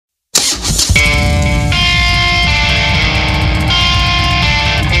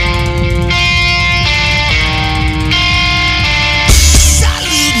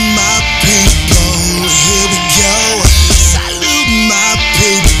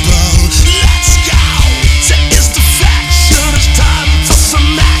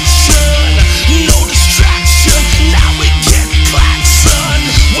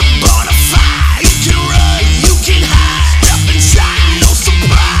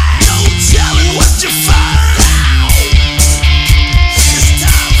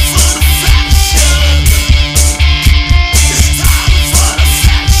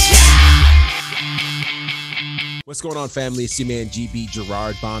What's going on, family? It's your man, GB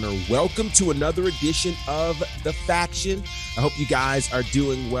Gerard Bonner. Welcome to another edition of The Faction. I hope you guys are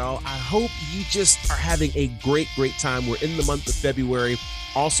doing well. I hope you just are having a great time. We're in the month of February.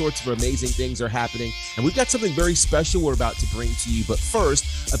 All sorts of amazing things are happening, and we've got something very special we're about to bring to you. But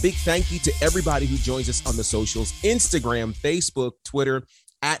first, a big thank you to everybody who joins us on the socials, Instagram, Facebook, Twitter,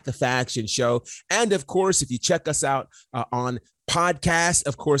 at The Faction Show. And of course, if you check us out on podcast,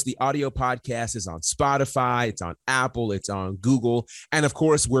 of course, the audio podcast is on Spotify, it's on Apple, it's on Google, and of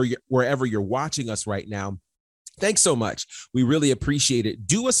course, wherever you're watching us right now. Thanks so much. We really appreciate it.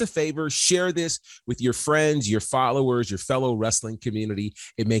 Do us a favor, share this with your friends, your followers, your fellow wrestling community.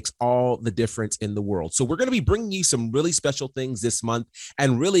 It makes all the difference in the world. So we're going to be bringing you some really special things this month,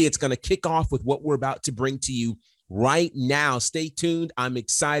 and really it's going to kick off with what we're about to bring to you right now. Stay tuned. I'm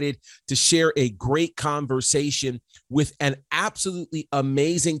excited to share a great conversation with an absolutely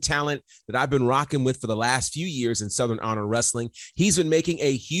amazing talent that I've been rocking with for the last few years in Southern Honor Wrestling. He's been making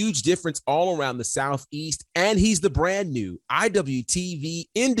a huge difference all around the Southeast, and he's the brand new IWTV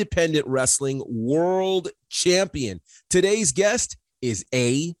Independent Wrestling World Champion. Today's guest is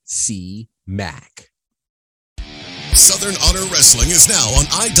AC Mack. Southern Honor Wrestling is now on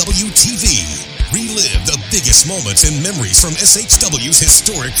IWTV. Relive the biggest moments and memories from SHW's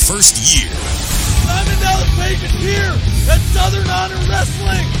historic first year. Simon Dallas Page is here at Southern Honor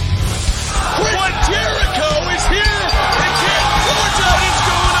Wrestling. Chris Jericho is here in Canton, Georgia. What is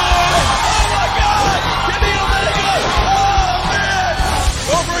going on? Oh my God! Kenny Omega! Oh man!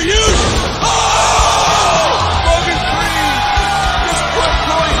 Over huge! Oh! Logan Green just put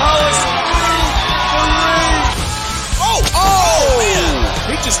Roy Hollis through the ring. Oh man!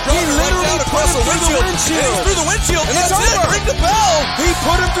 He just dropped it right down across the windshield. Through the windshield. And that's it. Ring the bell. He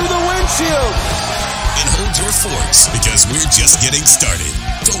put him through the windshield. And hold your forks, because we're just getting started.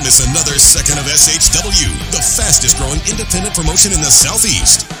 Don't miss another second of SHW, the fastest growing independent promotion in the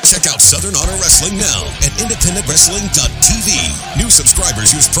Southeast. Check out Southern Honor Wrestling now at independentwrestling.tv. New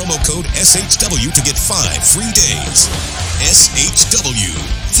subscribers use promo code SHW to get 5 free days. SHW,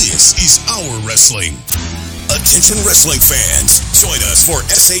 this is our wrestling. Attention wrestling fans, join us for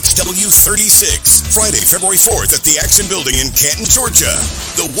SHW 36, Friday, February 4th at the Action Building in Canton, Georgia.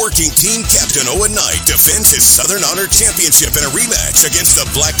 The working team captain Owen Knight defends his Southern Honor Championship in a rematch against the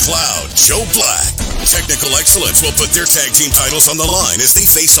Black Cloud, Joe Black. Technical Excellence will put their tag team titles on the line as they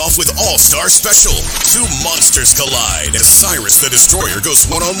face off with All-Star Special. Two monsters collide as Cyrus the Destroyer goes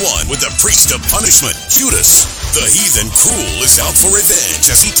one-on-one with the Priest of Punishment, Judas. The Heathen Cruel is out for revenge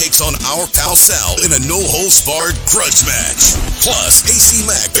as he takes on our pal Sal in a no-holds-barred grudge match. Plus, AC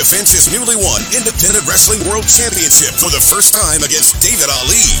Mack defends his newly won Independent Wrestling World Championship for the first time against David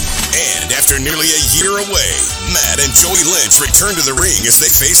Ali. And after nearly a year away, Matt and Joey Lynch return to the ring as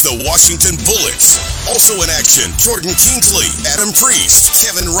they face the Washington Bullets. Also in action, Jordan Kingsley, Adam Priest,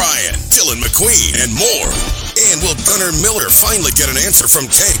 Kevin Ryan, Dylan McQueen, and more. And will Gunnar Miller finally get an answer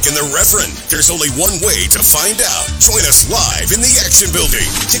from Tank and the Reverend? There's only one way to find out. Join us live in the Action Building.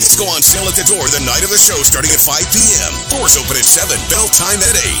 Tickets go on sale at the door the night of the show starting at 5 p.m. Doors open at 7, bell time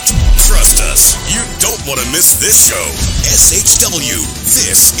at 8. Trust us, you don't want to miss this show. SHW,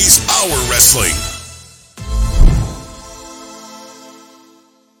 this is our wrestling.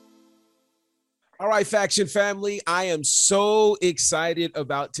 All right, Faction family, I am so excited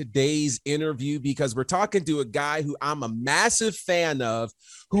about today's interview because we're talking to a guy who I'm a massive fan of,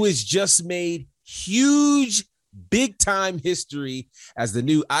 who has just made huge, big-time history as the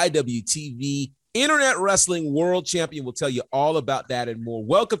new IWTV Internet Wrestling World Champion. We'll tell you all about that and more.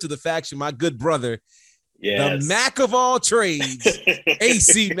 Welcome to the Faction, my good brother, the Mac of all trades,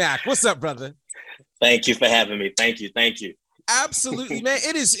 AC Mack. What's up, brother? Thank you for having me. Thank you. Absolutely, man.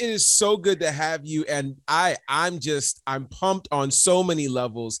 It is so good to have you. And I'm pumped on so many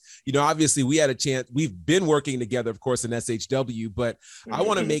levels. You know, obviously we had a chance. We've been working together, of course, in SHW, but I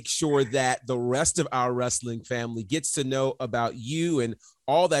want to make sure that the rest of our wrestling family gets to know about you and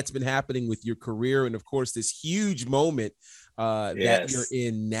all that's been happening with your career. And of course, this huge moment that you're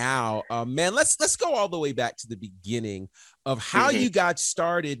in now. Man, let's go all the way back to the beginning of how you got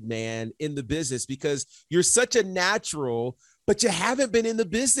started, man, in the business, because you're such a natural, but you haven't been in the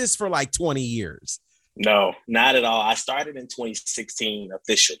business for like 20 years. No, not at all. I started in 2016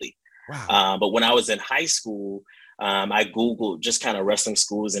 officially. Wow. But when I was in high school, I Googled just kind of wrestling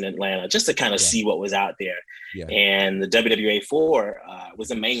schools in Atlanta just to kind of see what was out there. Yeah. And the WWA 4 was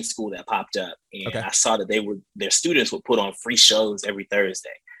the main school that popped up. And I saw that their students would put on free shows every Thursday.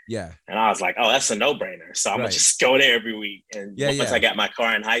 Yeah. And I was like, oh, that's a no-brainer. So I'm going to just go there every week. And once I got my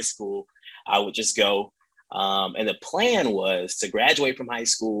car in high school, I would just go. And the plan was to graduate from high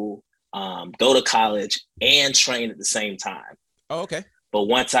school, go to college, and train at the same time. Oh, okay. But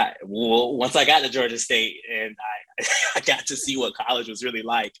once I got to Georgia State and I got to see what college was really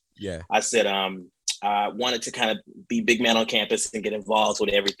like, I said I wanted to kind of be big man on campus and get involved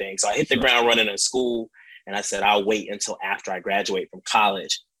with everything. So I hit the ground running in school, and I said I'll wait until after I graduate from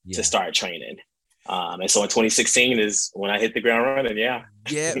college to start training. And so in 2016 is when I hit the ground running. Yeah,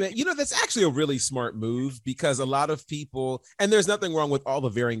 man, that's actually a really smart move, because a lot of people, and there's nothing wrong with all the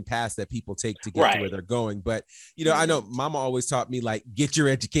varying paths that people take to get to where they're going. But, I know Mama always taught me, like, get your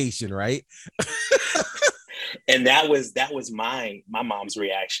education, right? And that was my mom's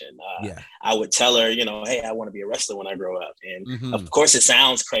reaction. I would tell her, hey, I want to be a wrestler when I grow up. And of course it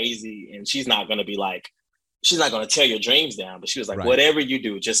sounds crazy, and she's not going to tear your dreams down, but she was like, whatever you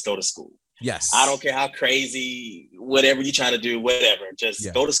do, just go to school. Yes. I don't care how crazy, whatever you're trying to do, whatever,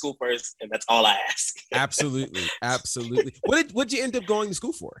 just go to school first. And that's all I ask. Absolutely. Absolutely. What'd you end up going to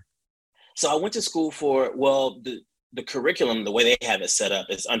school for? So I went to school for, the curriculum, the way they have it set up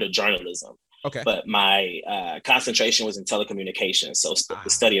is under journalism. Okay. But my concentration was in telecommunications. So the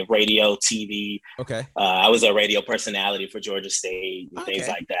study of radio, TV. Okay. I was a radio personality for Georgia State and things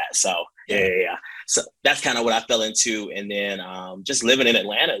like that. So yeah. So that's kind of what I fell into. And then just living in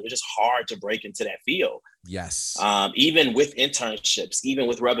Atlanta, it was just hard to break into that field. Yes. Even with internships, even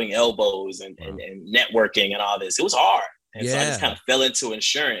with rubbing elbows and networking and all this, it was hard. And so I just kind of fell into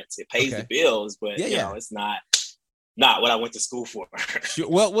insurance. It pays the bills, but it's not what I went to school for. Sure.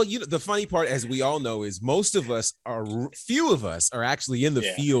 Well, the funny part, as we all know, is few of us are actually in the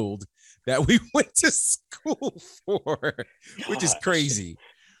field that we went to school for, which is crazy.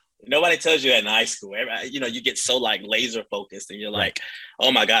 Nobody tells you that in high school. You get so like laser focused, and you're like,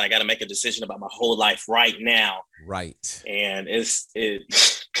 oh my God, I got to make a decision about my whole life right now. Right. And it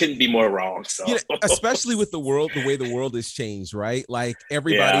couldn't be more wrong. So especially with the way the world has changed, right? Like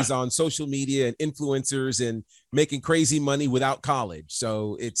everybody's on social media and influencers and making crazy money without college.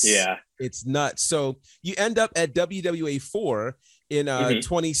 So it's nuts. So you end up at WWA 4 in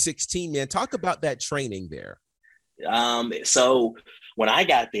 2016, man. Talk about that training there. So when I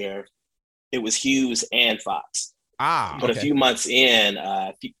got there, it was Hughes and Fox. But a few months in,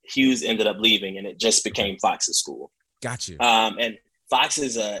 Hughes ended up leaving, and it just became Fox's school. Got you. And Fox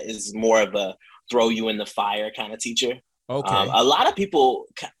is more of a throw you in the fire kind of teacher. Okay. A lot of people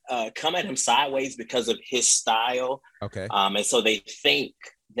come at him sideways because of his style. Okay. And so they think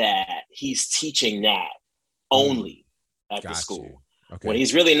that he's teaching that only at the school. Okay. When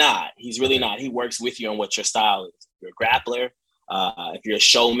he's really not. He's really not. He works with you on what your style is. If you're a grappler, if you're a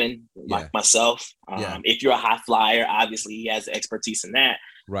showman like myself, if you're a high flyer, obviously he has expertise in that.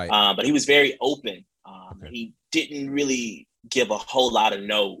 Right. But he was very open. He didn't really give a whole lot of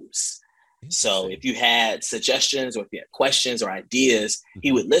no's. So if you had suggestions or if you had questions or ideas,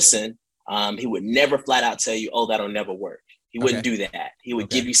 he would listen. He would never flat out tell you, oh, that'll never work. He wouldn't do that. He would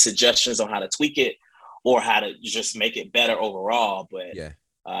give you suggestions on how to tweak it or how to just make it better overall. But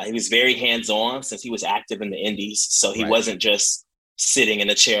he was very hands-on since he was active in the indies. So he wasn't just sitting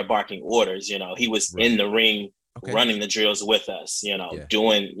in a chair barking orders. He was in the ring, running the drills with us,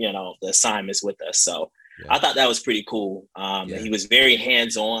 doing, the assignments with us. So I thought that was pretty cool. He was very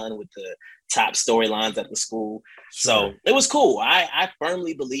hands-on with the top storylines at the school. So it was cool. I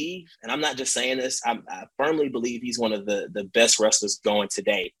firmly believe, and I'm not just saying this, I firmly believe he's one of the best wrestlers going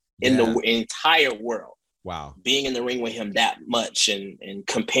today in the entire world. Wow. Being in the ring with him that much and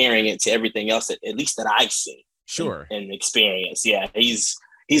comparing it to everything else, at least that I've seen. And experience. Yeah, he's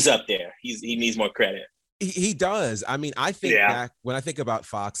up there. He needs more credit. He does. I mean, I think back when I think about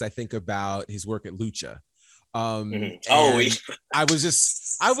Fox, I think about his work at Lucha. I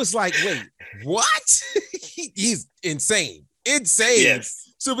was like, wait, what? He's insane.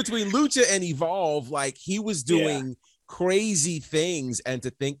 Yes. So between Lucha and Evolve, like he was doing crazy things, and to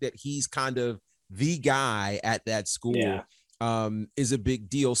think that he's kind of the guy at that school is a big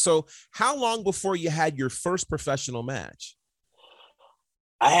deal. So how long before you had your first professional match?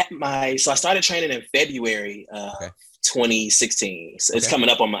 I started training in February 2016. So it's coming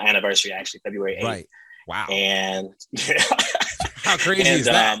up on my anniversary, actually, February 8th. Right. Wow. And how crazy is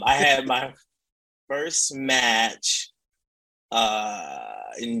that? I had my first match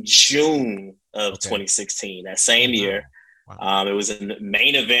in June of 2016, that same year. Wow. It was a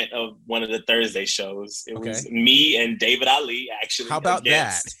main event of one of the Thursday shows. It was me and David Ali, actually. How about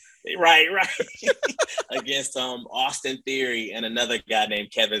that? Right. Against Austin Theory and another guy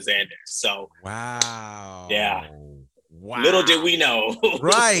named Kevin Zanders. So wow. Yeah. Wow. Little did we know.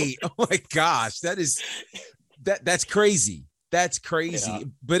 Right. Oh my gosh. That's crazy. That's crazy.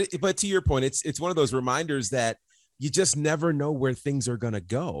 Yeah. But to your point, it's one of those reminders that you just never know where things are gonna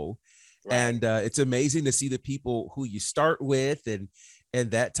go. And it's amazing to see the people who you start with and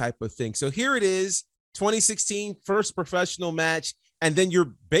that type of thing. So here it is, 2016, first professional match. And then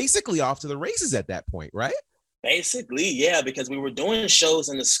you're basically off to the races at that point, right? Basically, yeah, because we were doing shows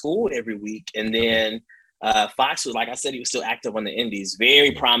in the school every week. And then Fox was, like I said, he was still active on the indies,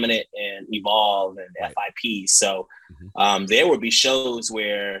 very prominent in Evolve and FIP. So there would be shows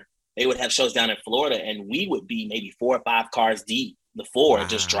where they would have shows down in Florida and we would be maybe 4 or 5 cars deep,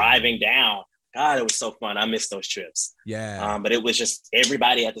 just driving down. God, it was so fun. I missed those trips. Yeah. But it was just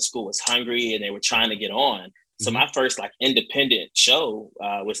everybody at the school was hungry and they were trying to get on. So my first like independent show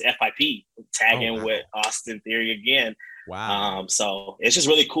was FIP, tagging with Austin Theory again. Wow. So it's just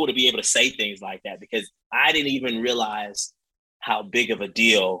really cool to be able to say things like that because I didn't even realize how big of a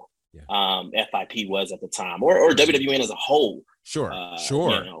deal FIP was at the time, or WWN as a whole. Sure. You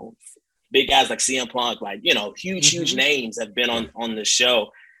know, big guys like CM Punk, like, you know, huge names have been on the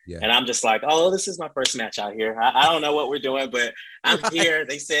show. Yeah. And I'm just like, oh, this is my first match out here. I don't know what we're doing, but I'm here.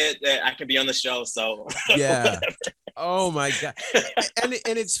 They said that I can be on the show. So yeah. Oh my God. And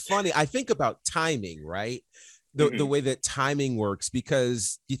it's funny. I think about timing, right? The way that timing works,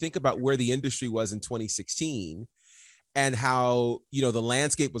 because you think about where the industry was in 2016 and how, you know, the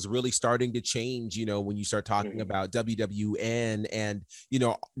landscape was really starting to change, you know, when you start talking about WWN and, you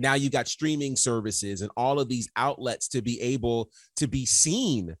know, now you got streaming services and all of these outlets to be able to be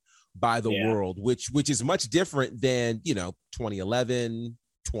seen by the world, which is much different than, you know, 2011,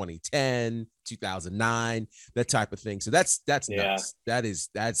 2010, 2009, that type of thing. So that's nuts.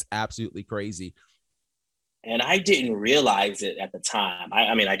 That's absolutely crazy. And I didn't realize it at the time.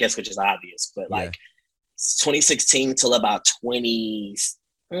 I mean, I guess, which is obvious, but like 2016 till about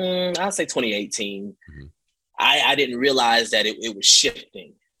I'll say 2018, I didn't realize that it was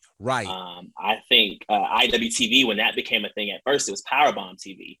shifting. Right. I think IWTV, when that became a thing at first, it was Powerbomb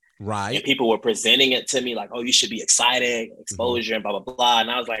TV. Right. And people were presenting it to me like, oh, you should be excited, exposure, and blah, blah, blah. And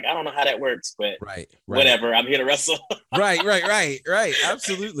I was like, I don't know how that works, but whatever. I'm here to wrestle. Right.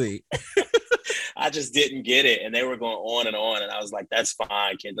 Absolutely. I just didn't get it. And they were going on. And I was like, that's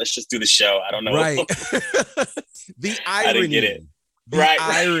fine, kid. Let's just do the show. I don't know. Right. The irony. I didn't get it.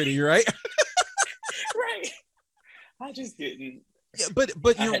 Irony, right? Right. I just didn't. Yeah,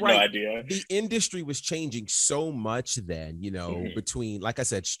 but you're right. No idea. The industry was changing so much then, you know, between, like I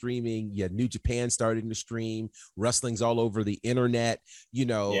said, streaming, New Japan starting to stream, wrestling's all over the internet, you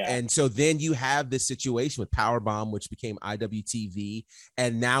know, and so then you have this situation with Powerbomb, which became IWTV,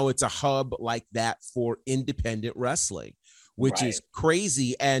 and now it's a hub like that for independent wrestling, which is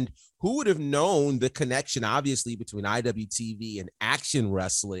crazy. And who would have known the connection, obviously, between IWTV and Action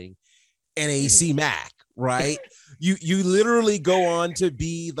Wrestling and AC Mack, right? You literally go on to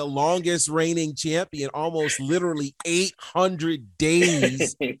be the longest reigning champion, almost literally 800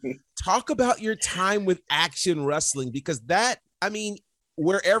 days. Talk about your time with Action Wrestling, because that, I mean,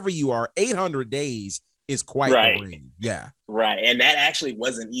 wherever you are, 800 days is quite the reign. Yeah. Right. And that actually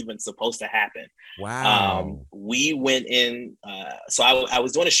wasn't even supposed to happen. Wow. We went in, so I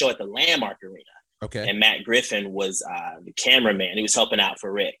was doing a show at the Landmark Arena. Okay. And Matt Griffin was the cameraman. He was helping out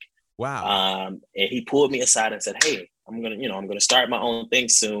for Rick. Wow. And he pulled me aside and said, hey, I'm going to start my own thing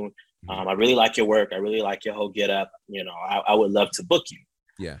soon. I really like your work. I really like your whole get up. You know, I would love to book you.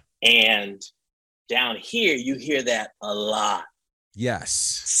 Yeah. And down here, you hear that a lot. Yes.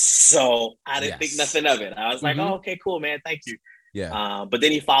 So I didn't think nothing of it. I was like, oh, okay, cool, man. Thank you. Yeah. But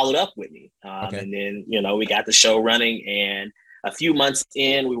then he followed up with me. And then, you know, we got the show running, and a few months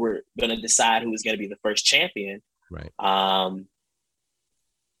in, we were going to decide who was going to be the first champion. Right.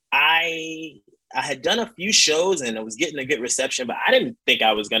 I had done a few shows and I was getting a good reception, but I didn't think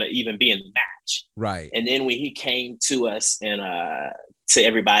I was going to even be in the match. Right. And then when he came to us and to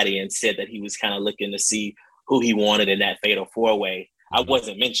everybody and said that he was kind of looking to see who he wanted in that fatal 4-way, I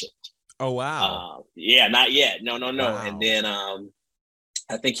wasn't mentioned. Oh, wow. Not yet. No. Wow. And then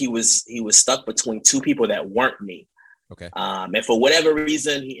I think he was stuck between two people that weren't me. Okay. And for whatever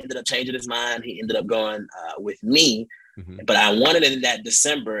reason, he ended up changing his mind. He ended up going with me. But I won it in that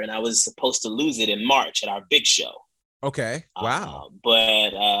December, and I was supposed to lose it in March at our big show. Okay. Wow.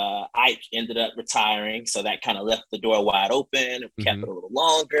 But Ike ended up retiring, so that kind of left the door wide open. We kept it a little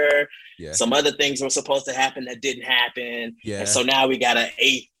longer. Yeah. Some other things were supposed to happen that didn't happen. Yeah. And so now we got an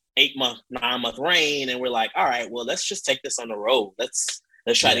 9-month reign, and we're like, all right, well, let's just take this on the road. Let's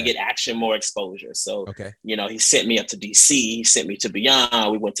try to get Action more exposure. So, you know, he sent me up to DC. He sent me to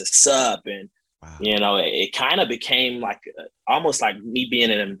Beyond. We went to Sub, and you know, it kind of became like almost like me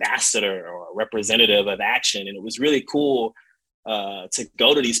being an ambassador or a representative of Action. And it was really cool to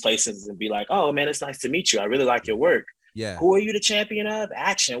go to these places and be like, oh, man, it's nice to meet you. I really like your work. Yeah. Who are you the champion of?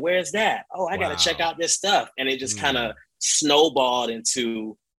 Action. Where's that? Oh, I got to check out this stuff. And it just kind of snowballed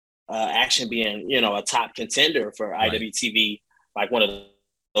into Action being, you know, a top contender for IWTV, like one of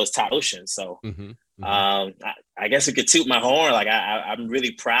those top promotions. So I guess we could toot my horn. Like I'm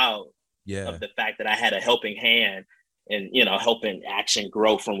really proud of the fact that I had a helping hand in, you know, helping Action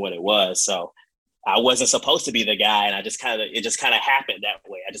grow from what it was. So I wasn't supposed to be the guy, and it just kind of happened that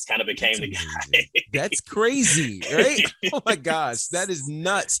way. I just kind of became the guy. That's crazy, right? Oh my gosh, that is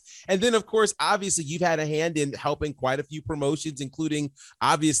nuts. And then, of course, obviously, you've had a hand in helping quite a few promotions, including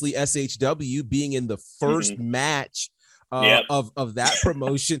obviously SHW being in the first match of that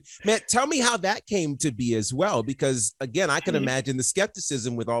promotion. Man, tell me how that came to be as well, because again, I can imagine the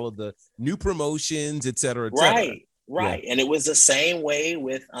skepticism with all of the new promotions, et cetera, et cetera. Right. And it was the same way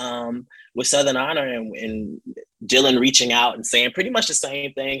with Southern Honor and Dylan reaching out and saying pretty much the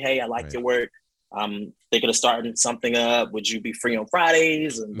same thing. Hey, I like your work. Thinking of starting something up. Would you be free on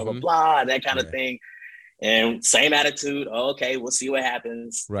Fridays and blah, blah, blah, and that kind of thing. And same attitude. Oh, okay, we'll see what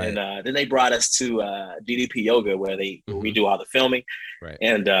happens. And then they brought us to DDP Yoga, where we do all the filming.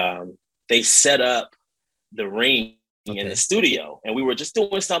 And they set up the ring in the studio, and we were just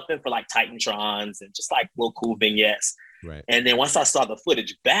doing something for like Titantrons and just like little cool vignettes. And then once I saw the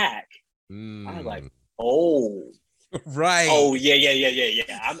footage back, I was like, oh, oh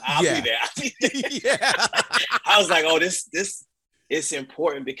yeah. I'll be there. I was like, oh, this is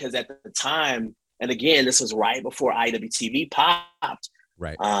important, because at the time, and again, this was right before IWTV popped.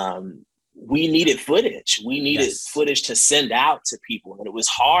 We needed footage. We needed footage to send out to people, and it was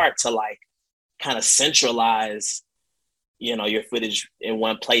hard to like kind of centralize, you know, your footage in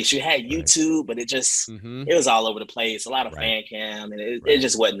one place. You had YouTube, but it just, it was all over the place. A lot of fan cam, and it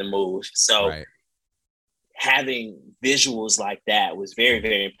just wasn't the move. So having visuals like that was very,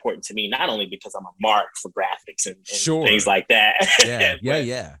 very important to me, not only because I'm a mark for graphics and things like that.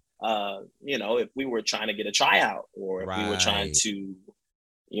 You know, if we were trying to get a tryout, or if we were trying to,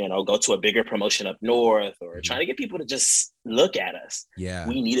 you know, go to a bigger promotion up north, or trying to get people to just look at us.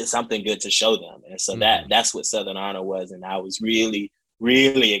 We needed something good to show them. And so that's what Southern Honor was. And I was really,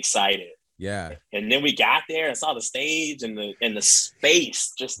 really excited. And then we got there and saw the stage and the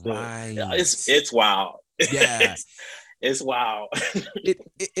space, just it's wild. It's wild.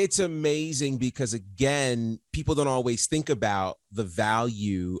 It's amazing, because again, people don't always think about the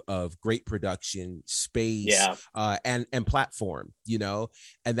value of great production, space, and platform, you know,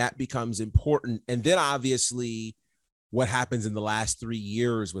 and that becomes important. And then obviously what happens in the last 3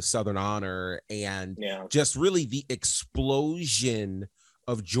 years with Southern Honor, and just really the explosion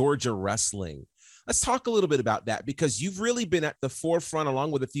of Georgia wrestling. Let's talk a little bit about that, because you've really been at the forefront,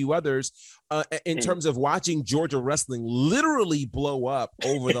 along with a few others, in terms of watching Georgia wrestling literally blow up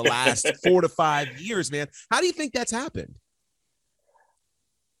over the last 4 to 5 years, man. How do you think that's happened?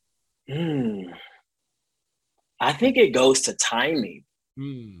 I think it goes to timing.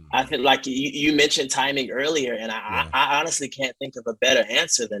 I think, like you mentioned timing earlier, and I honestly can't think of a better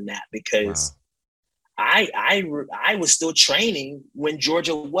answer than that, because I was still training when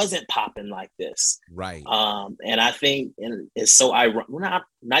Georgia wasn't popping like this. And I think, and it's so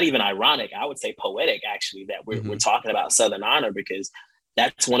not even ironic, I would say poetic, actually, that we're talking about Southern Honor, because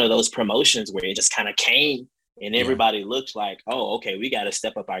that's one of those promotions where it just kind of came and everybody looked like, oh, okay, we got to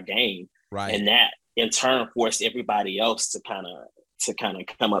step up our game. And that in turn forced everybody else to kind of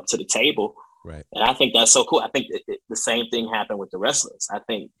come up to the table. And I think that's so cool. I think the same thing happened with the wrestlers. I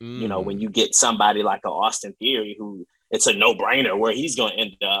think, you know, when you get somebody like a Austin Theory, who it's a no-brainer where he's going to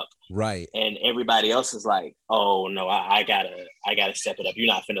end up. And everybody else is like, oh no, I gotta step it up. You're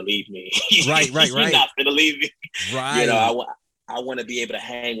not finna leave me. You're not finna leave me. You know, I want to be able to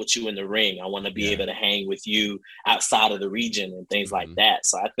hang with you in the ring. I want to be able to hang with you outside of the region and things like that.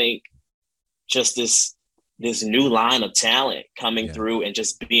 So I think just this new line of talent coming through and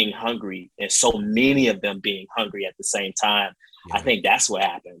just being hungry, and so many of them being hungry at the same time. I think that's what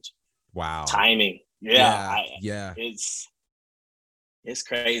happened. Timing. It's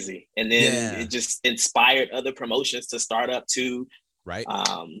crazy. And then it just inspired other promotions to start up too. I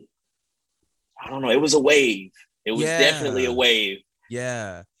don't know. It was a wave. It was definitely a wave.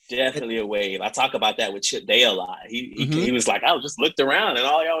 Definitely a wave. I talk about that with Chip Day a lot. He was like, I just looked around and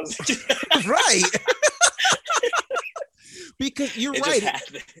all y'all was Because you're right.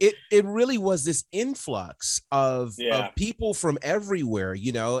 It really was this influx of people from everywhere,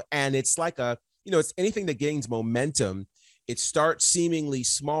 you know, and it's like it's anything that gains momentum. It starts seemingly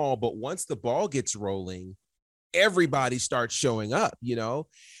small, but once the ball gets rolling, everybody starts showing up, you know?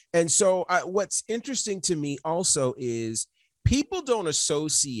 And so what's interesting to me also is people don't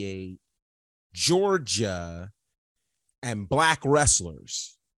associate Georgia and Black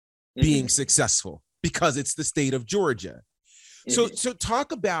wrestlers being successful because it's the state of Georgia. So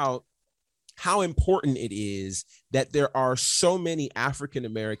talk about how important it is that there are so many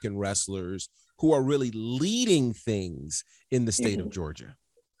African-American wrestlers who are really leading things in the state of Georgia.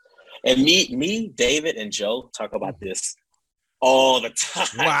 And me, David, and Joe talk about this all the time.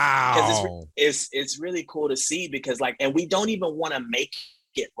 Wow. Because it's really cool to see, because and we don't even want to make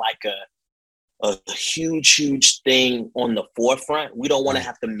it like a huge thing on the forefront. We don't want to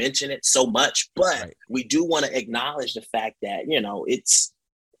have to mention it so much, but we do want to acknowledge the fact that,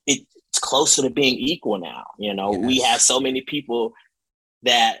 it's closer to being equal now. We have so many people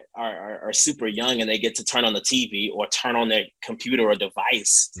that are super young and they get to turn on the TV or turn on their computer or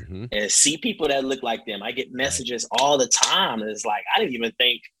device and see people that look like them. I get messages all the time. And it's like, I didn't even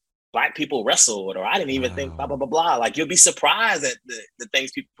think Black people wrestled, or I didn't even think blah, blah, blah, blah. Like, you'll be surprised at the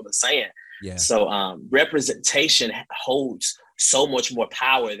things people are saying. Yeah. So representation holds so much more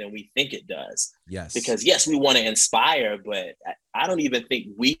power than we think it does. Yes. Because yes, we want to inspire, but I don't even think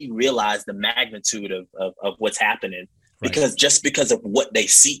we realize the magnitude of what's happening. Because just because of what they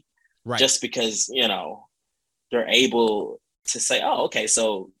see, just because, they're able to say, oh, okay,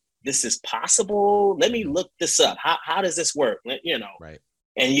 so this is possible. Let me look this up. How does this work? And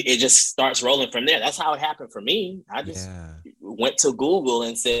it just starts rolling from there. That's how it happened for me. I just went to Google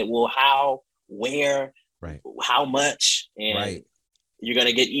and said, well, how, where, how much? And you're going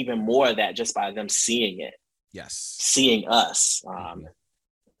to get even more of that just by them seeing it. Yes. Seeing us.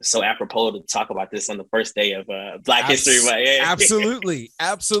 So apropos to talk about this on the first day of Black History Month.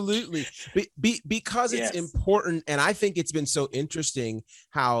 Absolutely. Because it's important. And I think it's been so interesting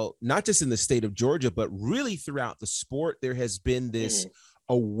how not just in the state of Georgia, but really throughout the sport, there has been this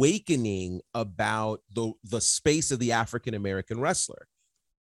awakening about the space of the African-American wrestler.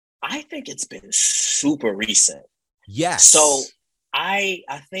 I think it's been super recent. Yes. So I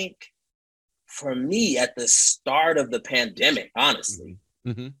think for me, at the start of the pandemic, honestly,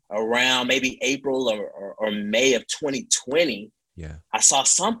 around maybe April or May of 2020, I saw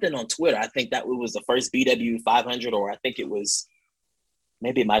something on Twitter. I think that it was the first BW 500, or I think it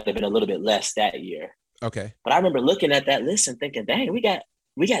might have been a little bit less that year. Okay. But I remember looking at that list and thinking, dang, we got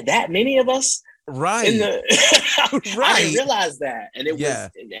that many of us. Right. I didn't realize that. And it was,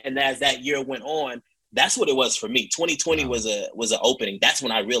 and as that year went on, that's what it was for me. 2020 was an opening. That's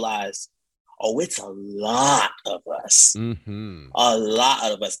when I realized, oh, it's a lot of us. A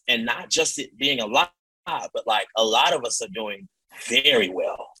lot of us. And not just it being a lot, but like a lot of us are doing very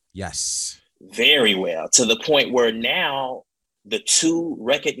well. Yes. Very well. To the point where now the two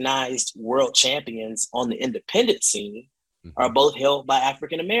recognized world champions on the independent scene are both held by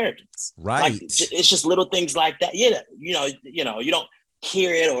African Americans. Right. Like, it's just little things like that. Yeah. You don't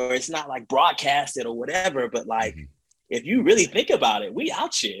hear it, or it's not like broadcasted or whatever, but like, if you really think about it, we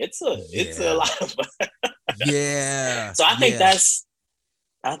out here. It's a lot of fun. So I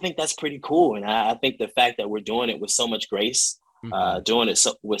think that's pretty cool. And I think the fact that we're doing it with so much grace, doing it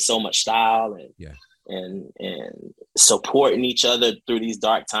with so much style and supporting each other through these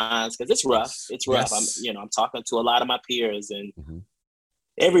dark times, because it's rough. It's rough. I'm talking to a lot of my peers, and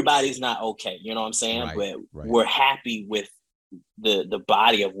everybody's not okay. You know what I'm saying? But we're happy with the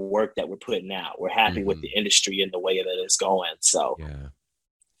body of work that we're putting out. We're happy with the industry and the way that it's going. So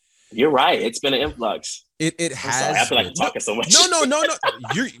you're right. It's been an influx. It has. Sorry, I feel like I'm talking so much. No.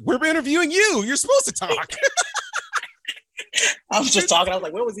 We're interviewing you. You're supposed to talk. I was just talking. I was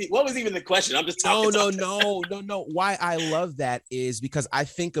like, what was even the question? I'm just talking. No. Why I love that is because I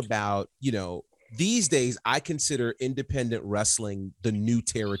think about, these days I consider independent wrestling the new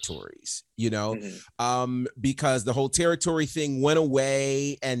territories, because the whole territory thing went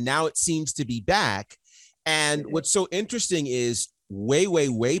away and now it seems to be back. And what's so interesting is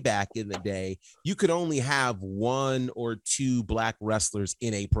way back in the day, you could only have one or two Black wrestlers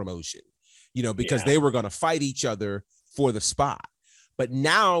in a promotion, because they were going to fight each other for the spot. But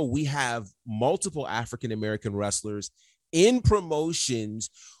now we have multiple African-American wrestlers in promotions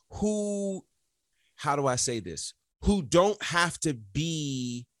who, how do I say this, who don't have to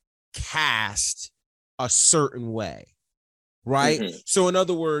be cast a certain way, right? So in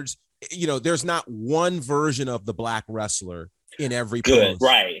other words, there's not one version of the Black wrestler in every promotion.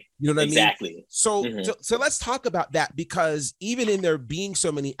 Right. You know what exactly. I mean? So let's talk about that, because even in there being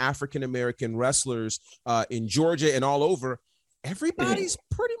so many African-American wrestlers in Georgia and all over, everybody's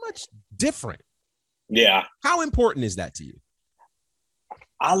pretty much different. Yeah. How important is that to you?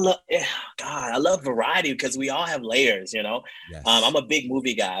 I love variety, because we all have layers, Yes. I'm a big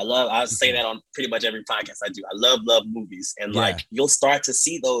movie guy. I say that on pretty much every podcast I do. I love movies. And like, you'll start to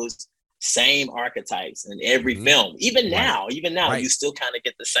see those same archetypes in every film. Even now, right. you still kind of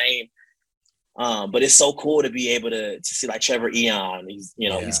get the same. But it's so cool to be able to see like Trevor Eon, he's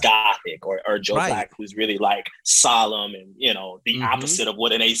he's gothic, or Joe Black, who's really like solemn and the opposite of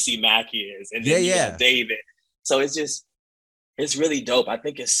what an AC Mack is, and then you have David. So it's really dope. I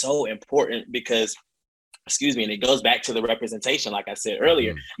think it's so important because, and it goes back to the representation, like I said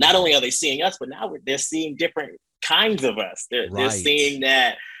earlier. Not only are they seeing us, but now they're seeing different kinds of us. They're seeing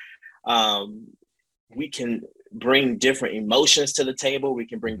that we can bring different emotions to the table. We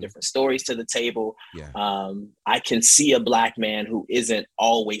can bring different stories to the table. I can see a Black man who isn't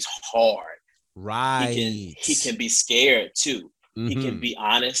always hard. He can be scared too. He can be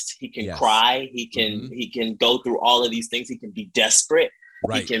honest. He can cry. He can go through all of these things. He can be desperate.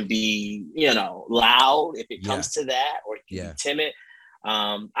 He can be, loud if it comes to that, or he can be timid.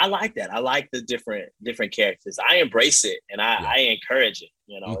 I like that. I like the different characters. I embrace it and I encourage it.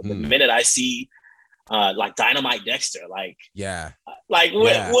 The minute I see like Dynamite Dexter, like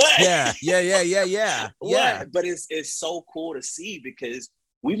what? Yeah. But it's so cool to see because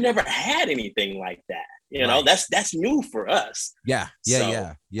we've never had anything like that. That's new for us. Like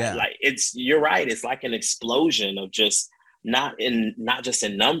you're right. It's like an explosion of just not just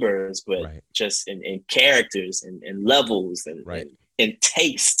in numbers, but just in characters and levels and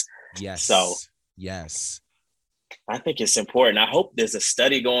taste. So I think it's important. I hope there's a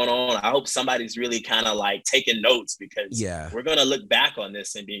study going on. I hope somebody's really kind of like taking notes, because we're going to look back on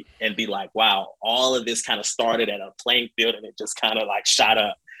this and be like, wow, all of this kind of started at a playing field and it just kind of like shot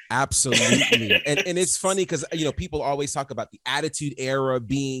up. Absolutely. and it's funny because, people always talk about the Attitude Era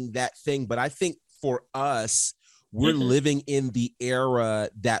being that thing. But I think for us, we're living in the era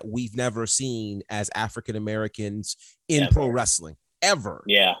that we've never seen as African Americans in pro wrestling ever.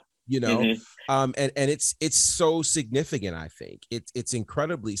 And it's so significant. I think it's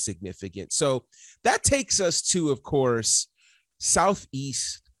incredibly significant. So that takes us to, of course,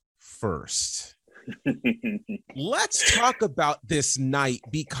 Southeast first. Let's talk about this night,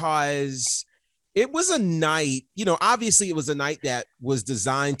 because it was a night, obviously it was a night that was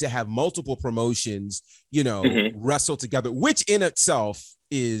designed to have multiple promotions, wrestle together, which in itself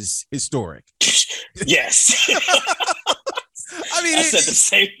is historic. Yes. I mean, I said the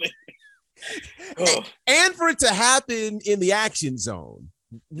same thing. And for it to happen in the Action Zone,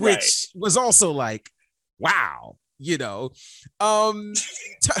 which was also like, wow,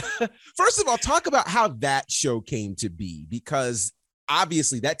 first of all, talk about how that show came to be, because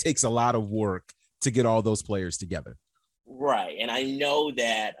obviously that takes a lot of work to get all those players together. Right. And I know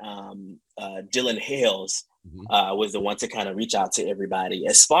that Dylan Hales was the one to kind of reach out to everybody.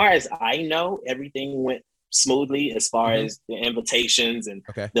 As far as I know, everything went smoothly as far as the invitations and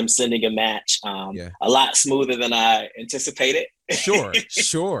them sending a match. A lot smoother than I anticipated. Sure.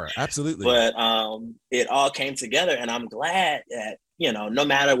 Absolutely. But it all came together, and I'm glad that, no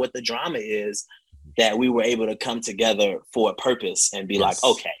matter what the drama is, that we were able to come together for a purpose and be like,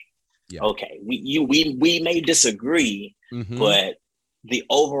 okay, we may disagree, but the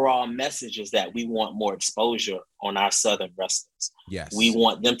overall message is that we want more exposure on our Southern wrestlers. We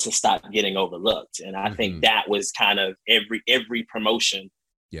want them to stop getting overlooked. And I think that was kind of every promotion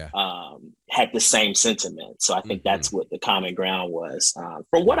had the same sentiment. So I think that's what the common ground was.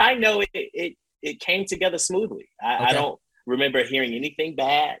 From what I know, it came together smoothly. I don't remember hearing anything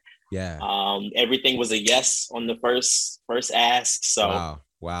bad. Everything was a yes on the first ask. So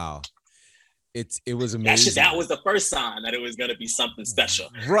wow. It was amazing. That was the first sign that it was going to be something special.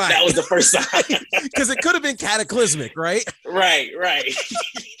 Right. That was the first sign. Because it could have been cataclysmic, right? Right.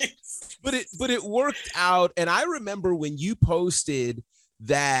 But it worked out. And I remember when you posted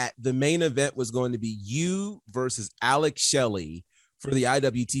that the main event was going to be you versus Alex Shelley for the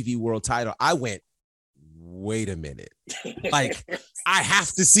IWTV World title, I went, wait a minute. Like, I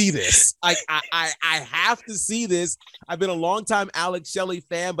have to see this. Like, I have to see this. I've been a long time Alex Shelley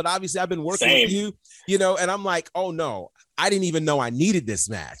fan, but obviously I've been working with you, and I'm like, oh no, I didn't even know I needed this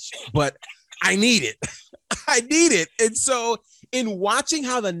match, but I need it. I need it. And so in watching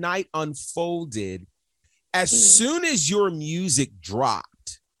how the night unfolded, as soon as your music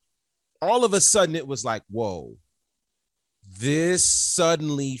dropped, all of a sudden it was like, whoa, this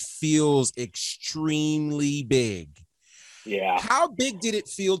suddenly feels extremely big. Yeah. How big did it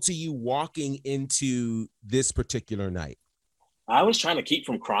feel to you walking into this particular night? I was trying to keep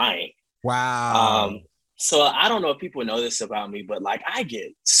from crying. Wow. So I don't know if people know this about me, but like I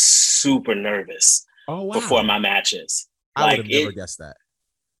get super nervous before my matches. I would have never guessed that.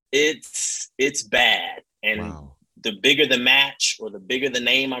 It's bad. And the bigger the match or the bigger the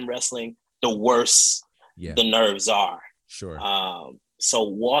name I'm wrestling, the worse the nerves are. Sure. so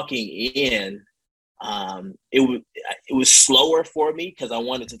walking in, it was slower for me because I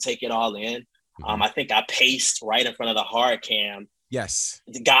wanted to take it all in. I think I paced right in front of the hard cam. Yes.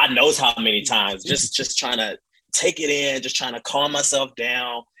 God knows how many times, just trying to take it in, just trying to calm myself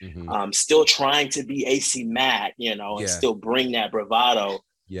down. Still trying to be AC Mack, you know, and still bring that bravado.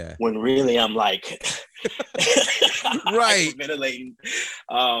 Yeah. When really I'm like, right. Hyperventilating.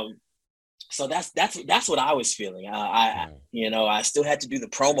 So that's what I was feeling. I still had to do the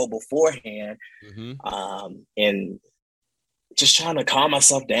promo beforehand, and just trying to calm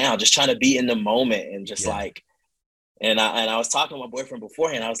myself down, just trying to be in the moment, and just like, and I was talking to my boyfriend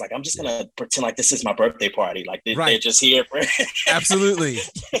beforehand. I was like, I'm just gonna pretend like this is my birthday party, like they're just here for absolutely.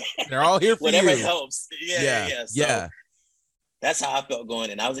 They're all here for whatever you. helps. So that's how I felt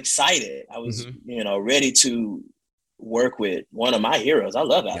going, and I was excited. I was ready to work with one of my heroes. I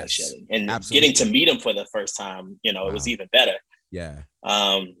love Alex Shelley, and getting to meet him for the first time, it was even better. Yeah.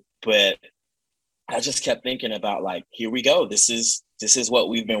 But I just kept thinking about, like, here we go. This is what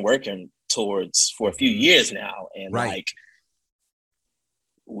we've been working towards for a few years now. And like,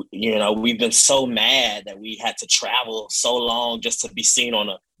 we've been so mad that we had to travel so long just to be seen on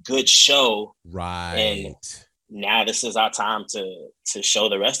a good show. Right. And now this is our time to show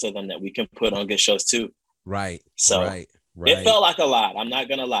the rest of them that we can put on good shows too. Right. So it felt like a lot. I'm not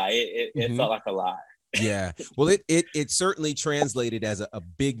gonna lie. It felt like a lot. Yeah. Well, it certainly translated as a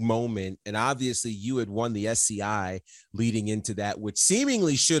big moment. And obviously you had won the SCI leading into that, which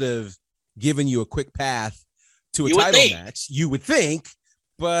seemingly should have given you a quick path to a title match. You would think,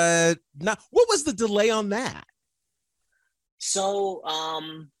 but not. What was the delay on that? So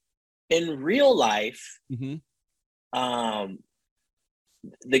in real life,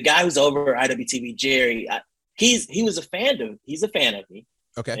 the guy who's over IWTV, Jerry, he's a fan of me.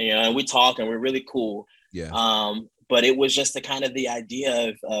 Okay. And we talk and we're really cool. Yeah. But it was just the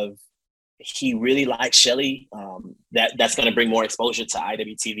idea of he really likes Shelley. That's going to bring more exposure to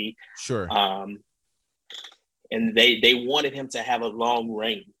IWTV. Sure. And they wanted him to have a long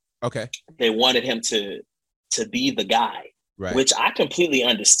reign. Okay. They wanted him to be the guy. Right. Which I completely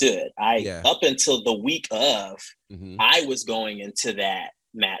understood. Up until the week of, I was going into that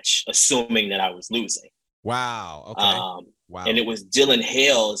match assuming that I was losing. Wow. Okay. Wow. And it was Dylan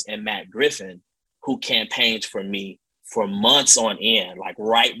Hales and Matt Griffin who campaigned for me for months on end, like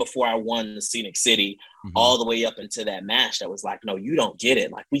right before I won the Scenic City, all the way up into that match. That was like, no, you don't get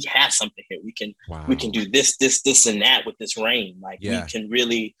it. Like, we have something here. We can do this, and that with this reign. Like, we can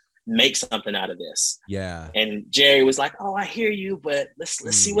really make something out of this. Yeah. And Jerry was like, oh, I hear you, but let's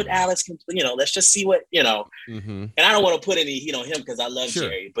see what Alex can, let's just see what, and I don't want to put any heat on him because I love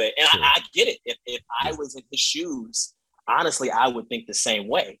Jerry, but I get it. If I was in his shoes, honestly, I would think the same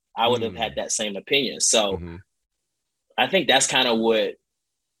way. I would have had that same opinion. So I think that's kind of what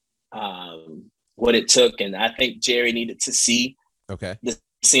it took. And I think Jerry needed to see the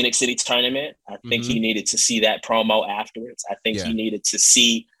Scenic City tournament. I think he needed to see that promo afterwards. I think he needed to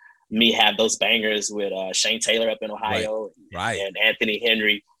see me have those bangers with Shane Taylor up in Ohio and Anthony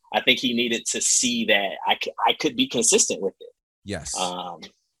Henry. I think he needed to see that I could be consistent with it. Yes.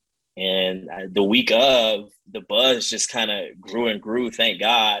 And the week of, the buzz just kind of grew and grew, thank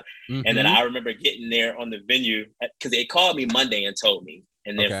God. And then I remember getting there on the venue because they called me Monday and told me.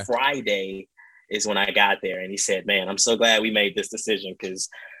 And then Friday is when I got there, and he said, man, I'm so glad we made this decision because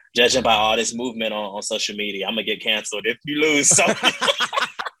judging by all this movement on social media, I'm going to get canceled if you lose. So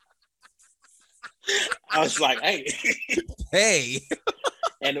I was like, hey.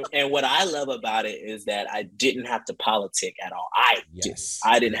 And what I love about it is that I didn't have to politic at all.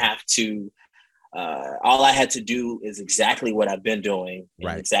 I didn't have to. All I had to do is exactly what I've been doing,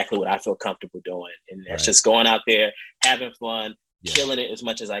 and exactly what I feel comfortable doing, and that's just going out there, having fun, killing it as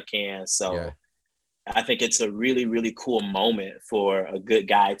much as I can. So I think it's a really, really cool moment for a good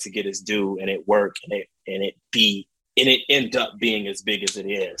guy to get his due, and it work, and it end up being as big as it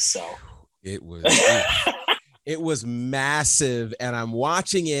is. So it was. It was massive, and I'm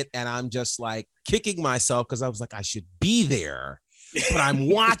watching it and I'm just like kicking myself because I was like, I should be there, but I'm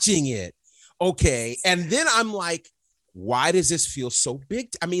watching it. Okay. And then I'm like, why does this feel so big?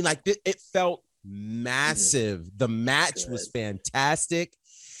 I mean, like it felt massive. The match was fantastic.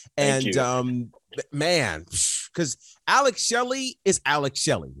 And man, because Alex Shelley is Alex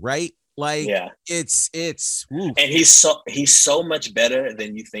Shelley, right? Like it's woof. And he's so much better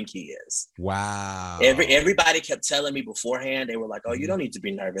than you think he is. Wow. Everybody kept telling me beforehand, they were like, oh, you don't need to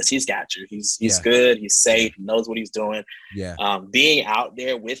be nervous. He's got you. He's good. He's safe. He knows what he's doing. Yeah. Being out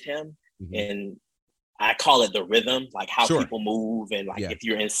there with him, and I call it the rhythm, like how people move and like if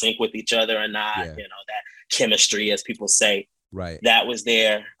you're in sync with each other or not, that chemistry, as people say. Right. That was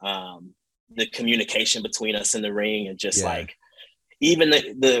there. The communication between us in the ring, and just like even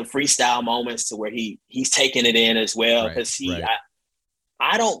the freestyle moments to where he's taking it in as well. Because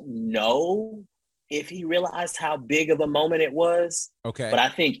I don't know if he realized how big of a moment it was. Okay. But I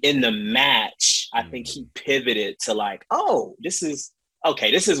think in the match, I think he pivoted to like, oh, this is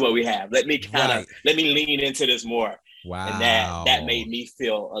what we have. Let me let me lean into this more. Wow. And that made me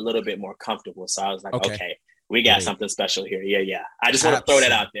feel a little bit more comfortable. So I was like, okay, we got something special here. Yeah. I just want to throw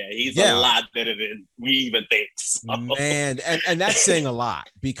that out there. He's a lot better than we even think. So. Man, and that's saying a lot,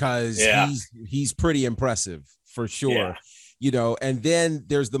 because he's pretty impressive for sure. Yeah. You know, and then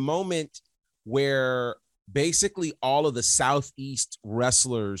there's the moment where basically all of the Southeast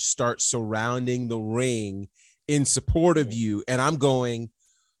wrestlers start surrounding the ring in support of you. And I'm going,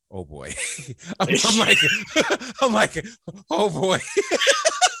 oh boy. I'm like, oh boy.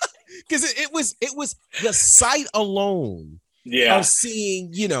 Because it was the sight alone of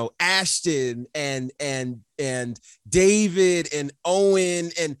seeing, you know, Ashton and David and Owen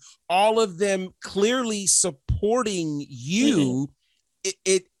and all of them clearly supporting you.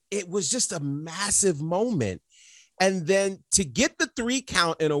 It was just a massive moment. And then to get the 3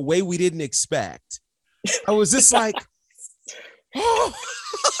 count in a way we didn't expect, I was just like, oh,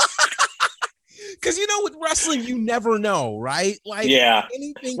 because, you know, with wrestling, you never know, right? Like,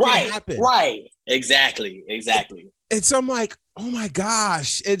 anything can happen. Right. Exactly. And so I'm like, oh my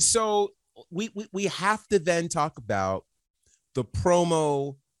gosh. And so we have to then talk about the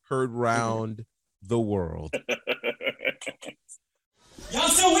promo heard round the world. Y'all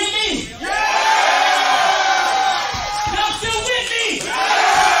still with me? Yeah! Y'all still with me? Yeah!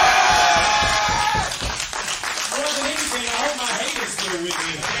 More than anything, I hope my haters still with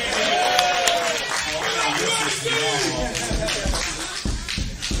me.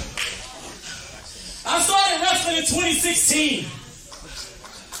 I started wrestling in 2016.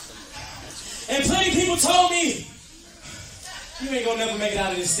 And plenty of people told me, you ain't gonna never make it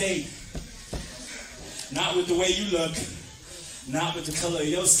out of this state. Not with the way you look. Not with the color of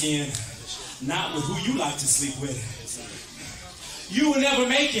your skin. Not with who you like to sleep with. You will never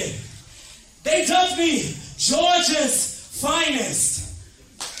make it. They dubbed me Georgia's finest.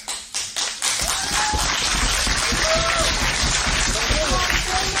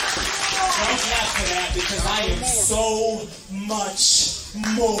 Don't laugh for that, because I am so much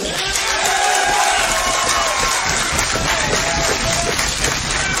more.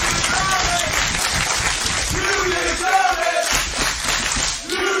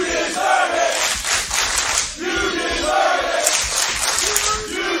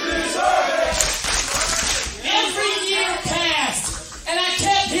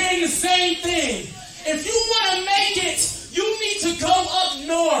 If you want to make it, you need to go up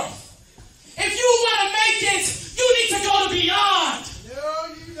north. If you want to make it, you need to go to beyond.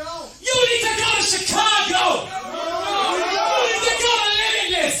 No, you don't. You need to go to Chicago. No, you don't. You need to go to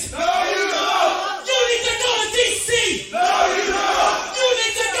Limitless. No, you don't. You need to go to DC. No, you don't. You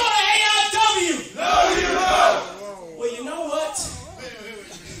need to go to AIW. No, you don't. Well, you know what?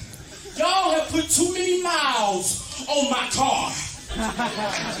 Y'all have put too many miles on my car.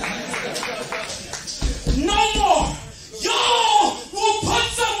 No more! Y'all will put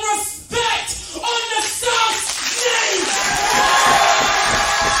some respect on the South's name!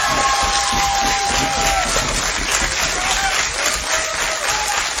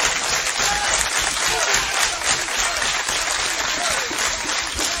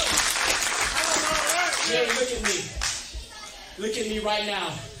 Jerry, look at me. Look at me right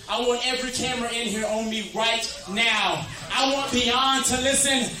now. I want every camera in here on me right now. I want Beyond to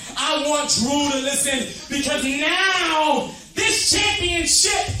listen. I want Drew to listen. Because now, this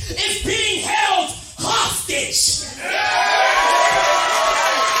championship is being held hostage.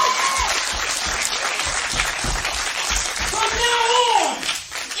 From now on,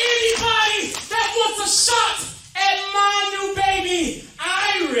 anybody that wants a shot at my new baby,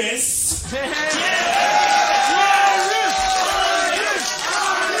 Iris.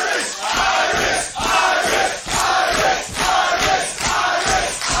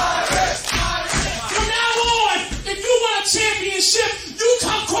 Championship, you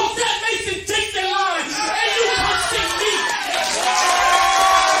come cross that Mason-Dixon line, and you come stick me.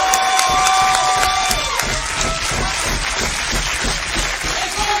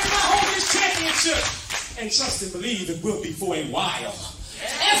 As long as I hold this championship, and trust and believe it will be for a while.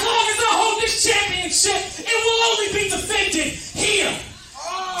 As long as I hold this championship, it will only be defended here.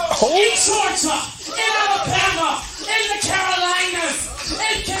 In Georgia, in Alabama, in the Carolinas,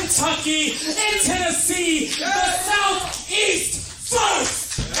 in Kentucky, in Tennessee, the Southeast first.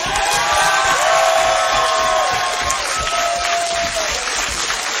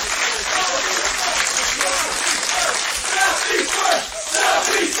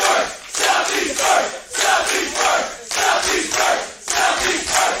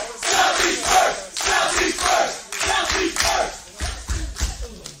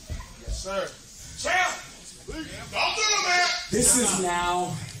 This is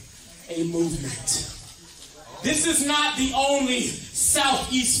now a movement. This is not the only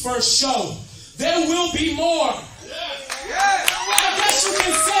Southeast First show. There will be more. I guess you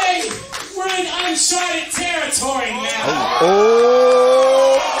can say we're in uncharted territory now.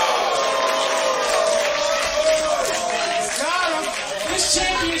 This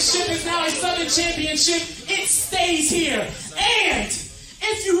championship is now a Southern championship. It stays here. And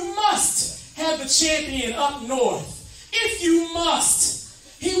if you must have the champion up north, if you must,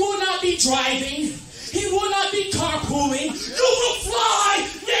 he will not be driving. He will not be carpooling. You will fly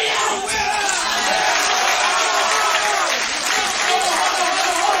me out.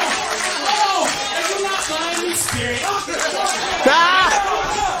 And you're not flying me Spirit.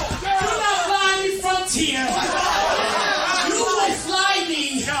 You're not flying me Frontier. You will fly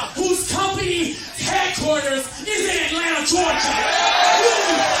me whose company headquarters is in Atlanta, Georgia.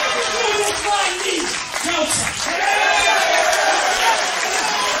 You will fly me Delta.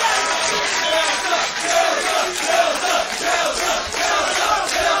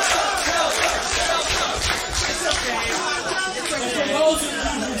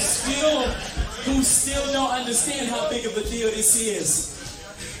 Who still don't understand how big of a deal this is.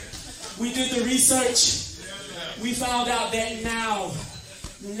 We did the research. We found out that now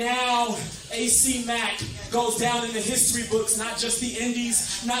AC Mack goes down in the history books, not just the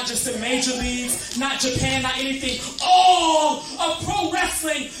Indies, not just the major leagues, not Japan, not anything. All of pro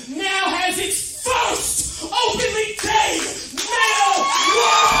wrestling now has its first openly gay male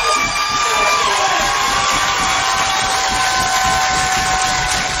world.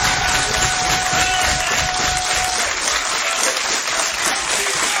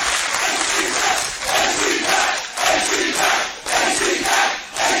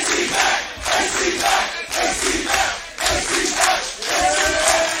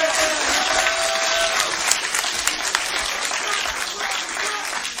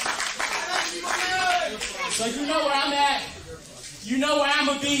 So you know where I'm at. You know where I'm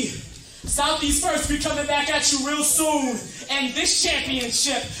going to be. Southeast First be coming back at you real soon. And this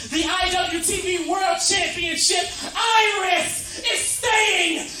championship, the IWTV World Championship, Iris, is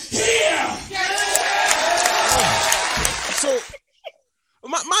staying here. So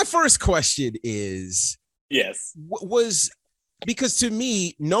my first question is, yes, was because to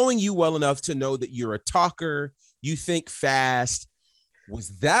me, knowing you well enough to know that you're a talker, you think fast,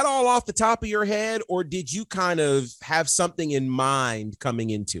 was that all off the top of your head, or did you kind of have something in mind coming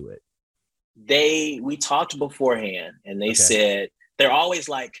into it? We talked beforehand, and they said, they're always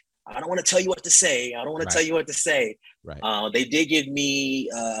like, I don't want to tell you what to say. I don't want to tell you what to say. Right. They did give me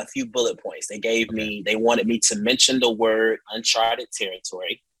a few bullet points. They gave me, they wanted me to mention the word uncharted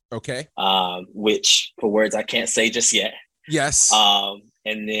territory. Okay. Which for words I can't say just yet. Yes.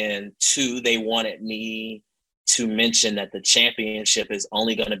 And then 2, they wanted me to mention that the championship is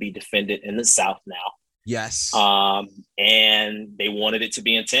only going to be defended in the South now. Yes. And they wanted it to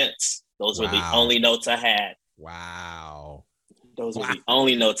be intense. Those were the only notes I had. Wow. Those were the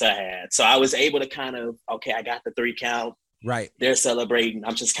only notes I had. So I was able to kind of, okay, I got the 3 count. Right. They're celebrating.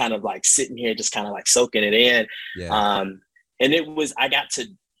 I'm just kind of like sitting here, just kind of like soaking it in. Yeah. And it was, I got to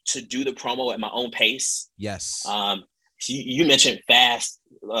do the promo at my own pace. Yes. You mentioned fast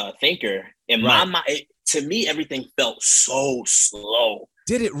thinker. In my mind, to me, everything felt so slow.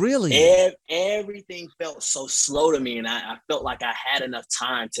 Did it really? Everything felt so slow to me, and I felt like I had enough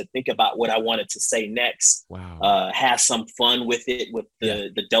time to think about what I wanted to say next. Wow. Have some fun with it, with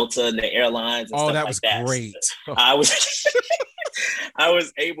the Delta and the airlines and stuff that like was that. Great. I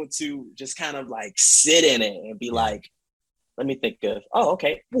was able to just kind of like sit in it and be like, let me think of,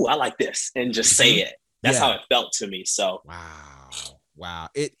 okay, ooh, I like this, and just say it. That's how it felt to me. So wow.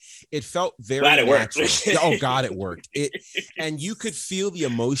 It felt very glad it natural. worked. Oh God, it worked. And you could feel the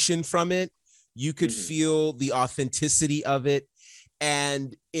emotion from it. You could feel the authenticity of it.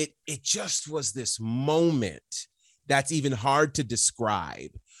 And it just was this moment that's even hard to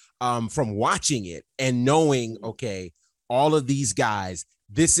describe from watching it and knowing, okay, all of these guys,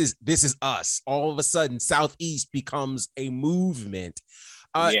 this is us. All of a sudden, Southeast becomes a movement.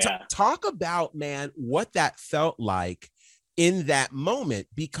 Talk about, man, what that felt like in that moment,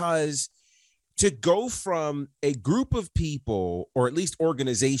 because to go from a group of people, or at least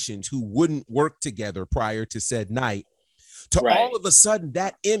organizations, who wouldn't work together prior to said night, to all of a sudden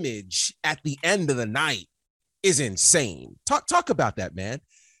that image at the end of the night is insane. Talk about that, man.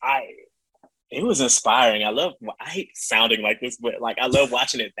 It was inspiring. I hate sounding like this, but like I love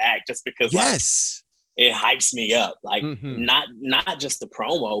watching it back just because it hypes me up. Like not just the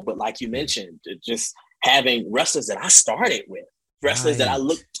promo, but like you mentioned, just having wrestlers that I started with. wrestlers that I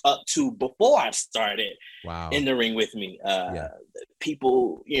looked up to before I started wow. in the ring with me.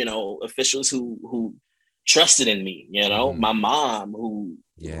 People, officials who trusted in me, my mom who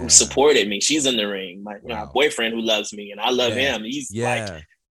supported me. She's in the ring. My boyfriend who loves me and I love him. He's like,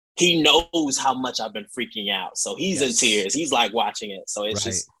 he knows how much I've been freaking out. So he's in tears. He's like watching it. So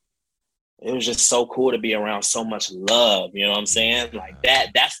it's it was just so cool to be around so much love. You know what I'm saying? Like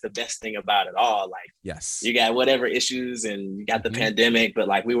that's the best thing about it all. Like, you got whatever issues and you got the pandemic, but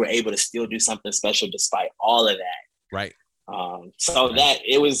like we were able to still do something special despite all of that. Right. That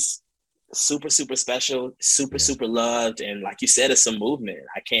it was super, super special, super loved. And like you said, it's a movement.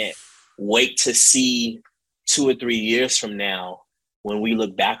 I can't wait to see 2 or 3 years from now when we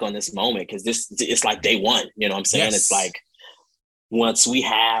look back on this moment. Cause it's like day one, you know what I'm saying? Yes. It's like, once we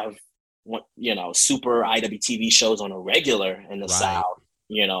have, super IWTV shows on a regular in the South,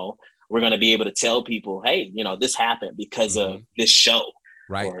 we're going to be able to tell people, hey, this happened because of this show.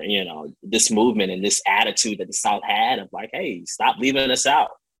 Right. Or, this movement and this attitude that the South had of like, hey, stop leaving us out.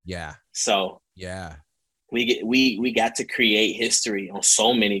 Yeah. So we got to create history on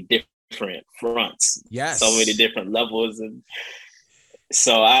so many different fronts. Yes. So many different levels. And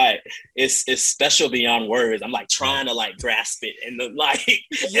so it's special beyond words. I'm like trying to like grasp it and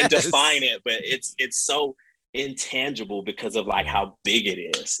and define it, but it's so intangible because of like how big it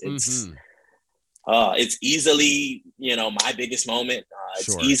is. It's easily, my biggest moment.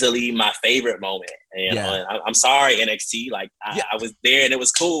 It's easily my favorite moment. And, and I'm sorry, NXT. Like I was there and it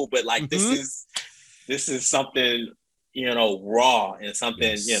was cool, but like this is something, raw and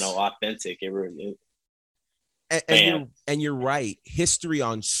something, authentic. It really. And you're right. History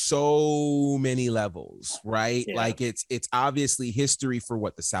on so many levels, right? Yeah. Like it's obviously history for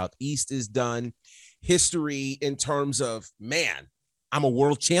what the Southeast has done. History in terms of, man, I'm a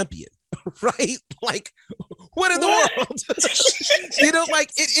world champion, right? Like, what in the world?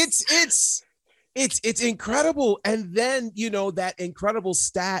 Like it's incredible. And then, that incredible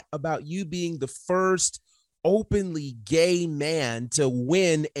stat about you being the first openly gay man to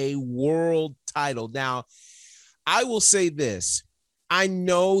win a world title. Now, I will say this. I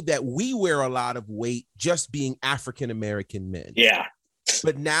know that we wear a lot of weight just being African-American men. Yeah.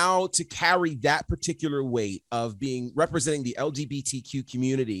 But now to carry that particular weight of representing the LGBTQ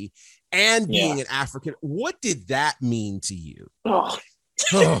community and being an African, what did that mean to you?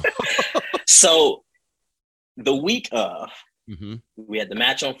 So the week of, we had the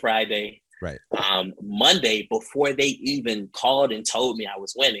match on Friday. Right. Monday, before they even called and told me I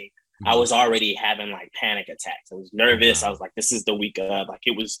was winning, I was already having like panic attacks. I was nervous. I was like, this is the week of, like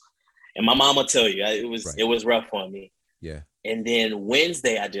it was, and my mom will tell you, it was rough on me. Yeah. And then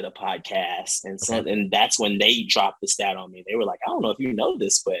Wednesday I did a podcast and that's when they dropped the stat on me. They were like, I don't know if you know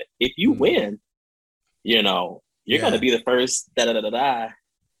this, but if you win, you're going to be the first da-da-da-da-da.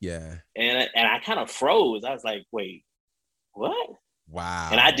 Yeah. And I kind of froze. I was like, wait, what? Wow.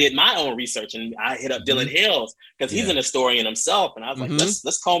 And I did my own research and I hit up Dylan Hills because he's an historian himself. And I was like,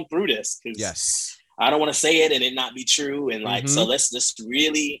 let's comb through this. Yes. I don't want to say it and it not be true. And like, so let's just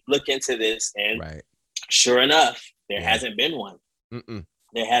really look into this. And sure enough, there hasn't been one.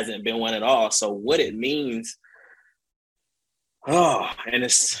 There hasn't been one at all. So what it means,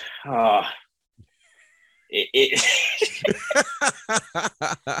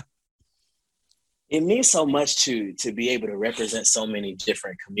 it means so much to be able to represent so many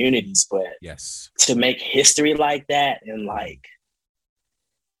different communities, but to make history like that and like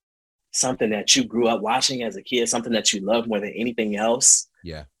something that you grew up watching as a kid, something that you love more than anything else.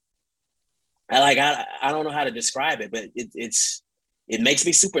 Yeah. I don't know how to describe it, but it makes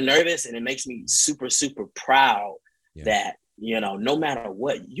me super nervous and it makes me super, super proud that, no matter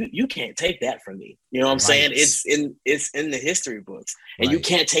what, you can't take that from me. You know what I'm saying? It's in the history books and you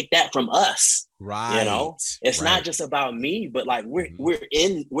can't take that from us. Right. It's not just about me, but like we're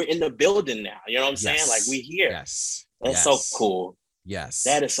in the building now. You know what I'm saying? Like we here. Yes. That's so cool. Yes.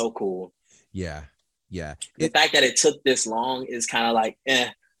 That is so cool. Yeah. Yeah. The fact that it took this long is kind of like,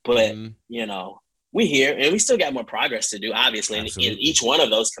 but we here and we still got more progress to do, obviously, in each one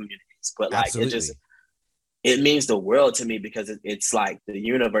of those communities. But like it means the world to me because it's like the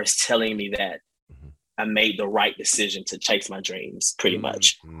universe telling me that I made the right decision to chase my dreams, pretty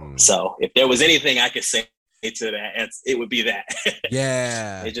much. So if there was anything I could say to that, it would be that.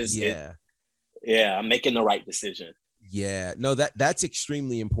 Yeah. I'm making the right decision. Yeah, no, that's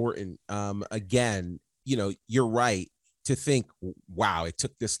extremely important. Again, you're right to think, wow, it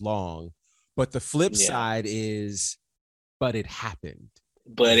took this long. But the flip side is, but it happened.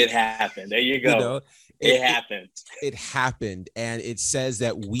 But it happened. There you go. It happened. It happened. And it says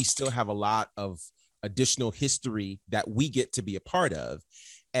that we still have a lot of additional history that we get to be a part of.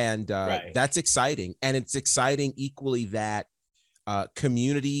 And that's exciting. And it's exciting equally that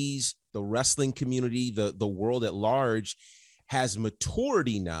communities, the wrestling community, the world at large has matured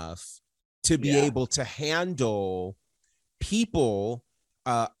enough to be able to handle people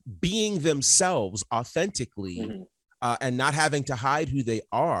being themselves authentically and not having to hide who they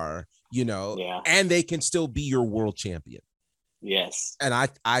are, and they can still be your world champion. Yes. And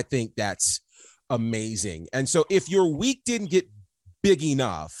I think that's amazing. And so if your week didn't get big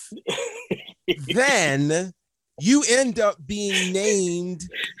enough, then you end up being named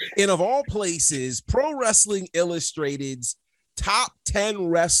in, of all places, Pro Wrestling Illustrated's top 10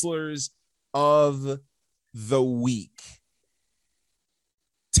 wrestlers of the week.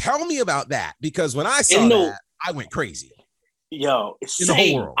 Tell me about that, because when I saw that, I went crazy. Yo, in the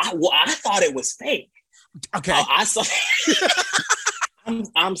whole world. I thought it was fake. Okay. I saw.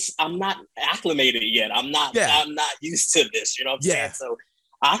 I'm not acclimated yet. I'm not used to this. You know what I'm saying? So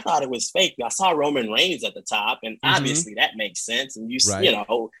I thought it was fake. I saw Roman Reigns at the top, and obviously that makes sense. And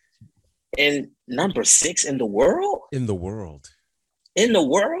and number 6 in the world. Mm-hmm.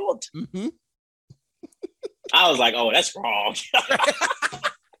 I was like, oh, that's wrong.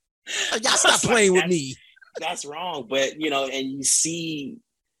 Y'all stop playing with me. That's wrong. But and you see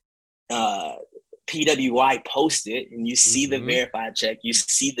PWI post it, and you see the verified check, you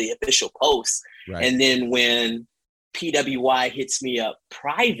see the official post. Right. And then when PWI hits me up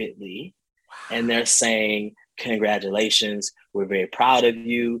privately, and they're saying, congratulations, we're very proud of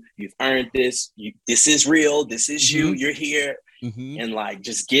you. You've earned this. This is real. This is you. You're here. And like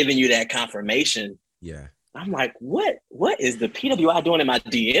just giving you that confirmation. Yeah. I'm like, what is the PWI doing in my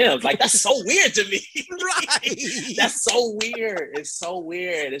DMs? Like, that's so weird to me. Right. That's so weird. It's so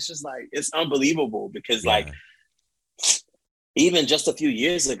weird. It's just like, it's unbelievable because like, even just a few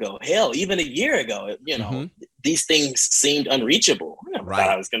years ago, hell, even a year ago, these things seemed unreachable. I never thought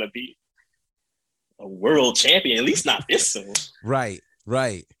I was going to be a world champion, at least not this soon. Right.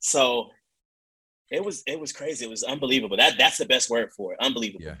 So it was crazy. It was unbelievable. That's the best word for it.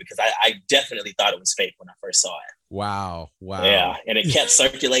 Unbelievable. Because I definitely thought it was fake when I first saw it. Wow. Yeah. And it kept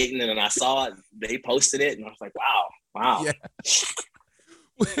circulating, and then I saw it, they posted it, and I was like, wow. Yeah.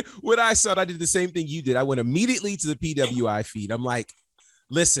 When I saw it, I did the same thing you did. I went immediately to the PWI feed. I'm like,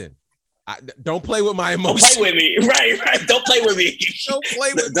 listen, don't play with my emotions. Don't play with me. Right. Don't play with me. Don't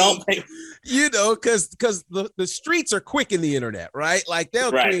play with me. Because the streets are quick in the internet, right? Like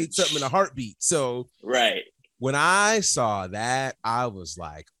they'll create something in a heartbeat. So when I saw that, I was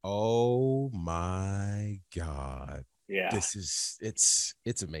like, oh my God. Yeah. It's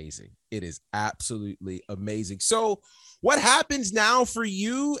amazing. It is absolutely amazing. So what happens now for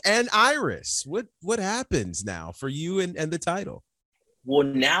you and Iris? What happens now for you and the title? Well,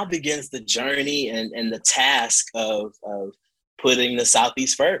 now begins the journey and the task of putting the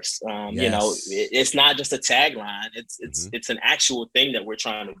Southeast first. It's not just a tagline. It's an actual thing that we're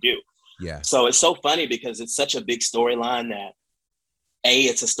trying to do. Yeah. So it's so funny because it's such a big storyline that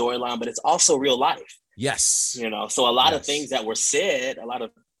it's a storyline, but it's also real life. Yes. So a lot of things that were said, a lot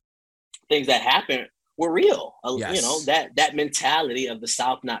of things that happened were real. That mentality of the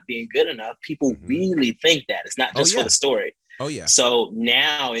South not being good enough, people really think that. It's not just for the story. Oh yeah. So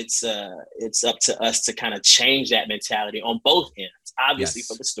now it's up to us to kind of change that mentality on both ends, obviously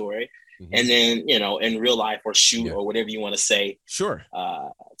for the story, and then in real life or or whatever you want to say. Sure.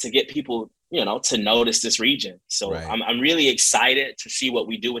 To get people to notice this region. So I'm really excited to see what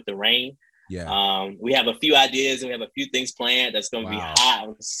we do with the Reign. Yeah. We have a few ideas and we have a few things planned that's going to be hot.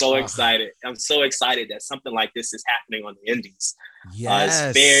 I'm so excited. I'm so excited that something like this is happening on the Indies. Yes.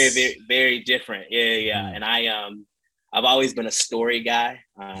 It's very, very, very different. Yeah. And I've always been a story guy.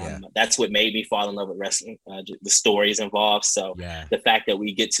 That's what made me fall in love with wrestling. The stories involved. So the fact that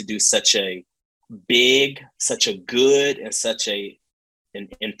we get to do such a big, such a good, and such an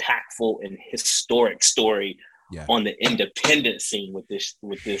impactful and historic story on the independent scene with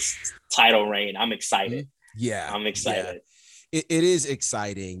this title reign, I'm excited. I'm excited. It is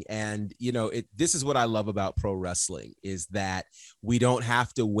exciting. And, this is what I love about pro wrestling is that we don't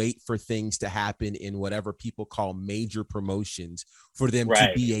have to wait for things to happen in whatever people call major promotions for them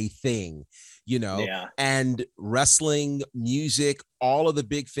to be a thing, and wrestling, music, all of the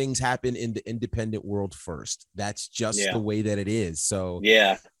big things happen in the independent world first. That's just the way that it is. So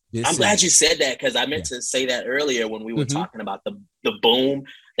I'm glad you said that because I meant to say that earlier when we were talking about the boom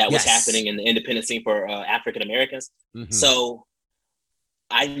that was happening in the independent scene for African Americans. So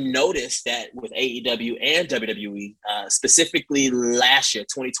I noticed that with AEW and WWE, specifically last year,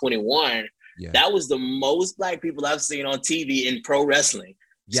 2021, that was the most Black people I've seen on TV in pro wrestling.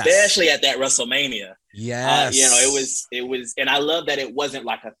 especially at that WrestleMania. Yes. It was, and I love that it wasn't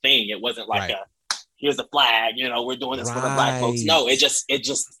like a thing. It wasn't like here's a flag, we're doing this for the Black folks. No, it just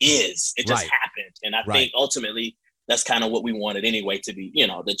is. It just happened. And I think ultimately that's kind of what we wanted anyway, to be,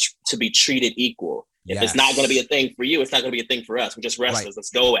 to be treated equal. If it's not going to be a thing for you, it's not going to be a thing for us. We're just wrestlers.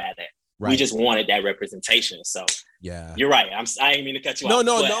 Let's go at it. We just wanted that representation. So you're right. I didn't mean to cut you off.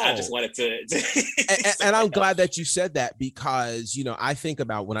 No. I just wanted to. and I'm glad that you said that, because, when I think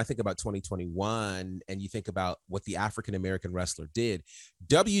about 2021 and you think about what the African-American wrestler did,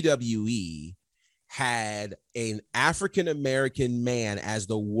 WWE had an African-American man as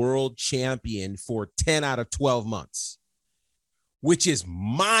the world champion for 10 out of 12 months, which is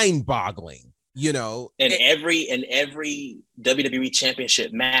mind-boggling. Every WWE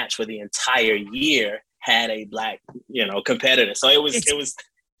championship match for the entire year had a Black, competitor. So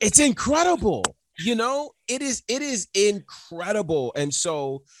it's incredible. It is incredible. And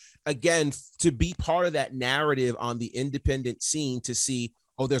so again, to be part of that narrative on the independent scene, to see,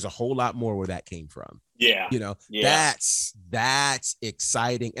 there's a whole lot more where that came from. That's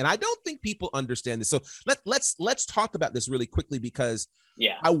exciting. And I don't think people understand this. So let's talk about this really quickly, because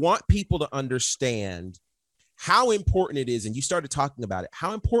I want people to understand how important it is. And you started talking about it,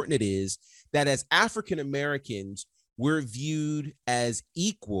 how important it is that as African Americans, we're viewed as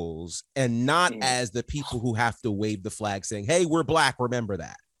equals and not as the people who have to wave the flag saying, hey, we're Black, remember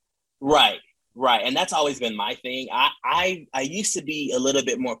that. Right. And that's always been my thing. I used to be a little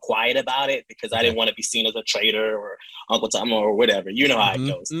bit more quiet about it, because I didn't want to be seen as a traitor or Uncle Tom or whatever. You know how it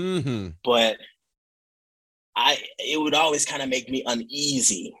goes. But it would always kind of make me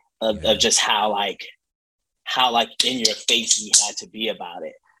uneasy of just how in your face you had to be about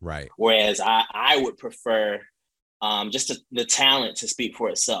it. Right. Whereas I would prefer just the talent to speak for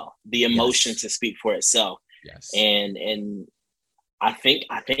itself, the emotion to speak for itself. Yes. And I think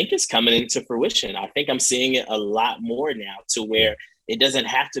it's coming into fruition. I think I'm seeing it a lot more now, to where it doesn't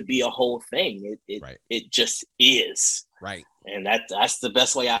have to be a whole thing. It just is. Right. And that's the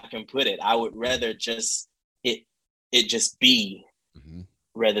best way I can put it. I would rather just it just be,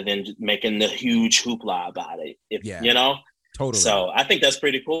 rather than making the huge hoopla about it. Totally. So I think that's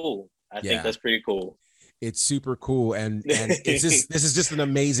pretty cool. I think that's pretty cool. It's super cool. And this is just an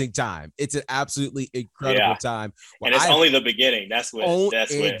amazing time. It's an absolutely incredible time. Well, and it's only the beginning. Exactly.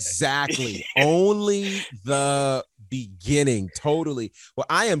 Only the beginning. Totally. Well,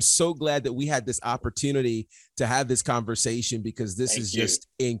 I am so glad that we had this opportunity to have this conversation, because this is just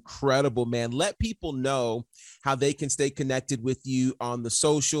incredible, man. Let people know how they can stay connected with you on the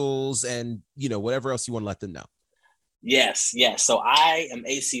socials and, whatever else you want to let them know. Yes. So I am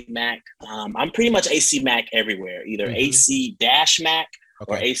AC Mac. I'm pretty much AC Mac everywhere, either AC-Mac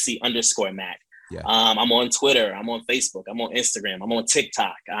or AC_Mac. Yeah. I'm on Twitter. I'm on Facebook. I'm on Instagram. I'm on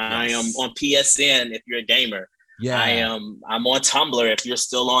TikTok. I am on PSN if you're a gamer. Yeah. I'm on Tumblr if you're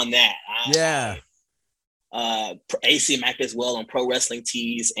still on that. AC Mac as well on Pro Wrestling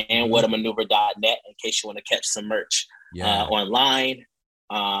Tees and whatamaneuver.net in case you want to catch some merch online.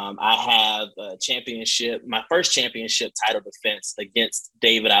 I have a championship, my first championship title defense against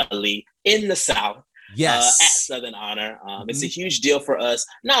David Ali in the South. At Southern Honor. It's a huge deal for us,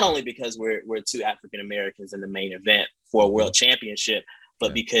 not only because we're two African Americans in the main event for a world championship,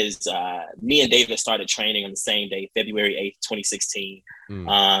 but because me and David started training on the same day, February 8th, 2016.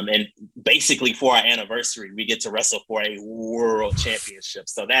 And basically for our anniversary, we get to wrestle for a world championship.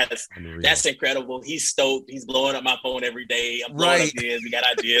 So that's incredible. He's stoked. He's blowing up my phone every day. I'm blowing up his. We got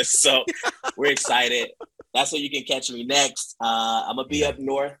ideas. So we're excited. That's where you can catch me next. I'm going to be up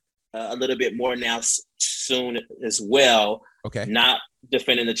north a little bit more now soon as well. Okay. Not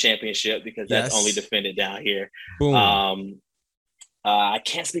defending the championship, because that's only defended down here. Boom. I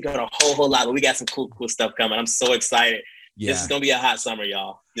can't speak on a whole lot, but we got some cool stuff coming. I'm so excited. This is gonna be a hot summer,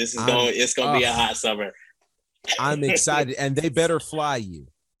 y'all. It's gonna be a hot summer. I'm excited, and they better fly you.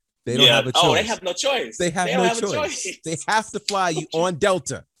 They don't have a choice. They have no choice. They have no choice. They have to fly you on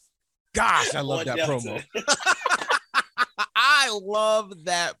Delta. Gosh, I love that promo. I love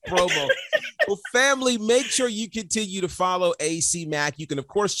that promo. Well, family, make sure you continue to follow AC Mac. You can, of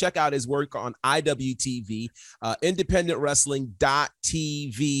course, check out his work on IWTV.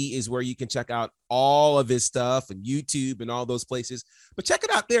 IndependentWrestling.tv is where you can check out all of his stuff, and YouTube and all those places. But check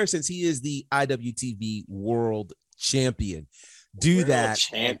it out there, since he is the IWTV World Champion. Do that.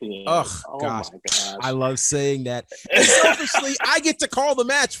 Champion. Oh gosh, I love saying that. And selfishly, I get to call the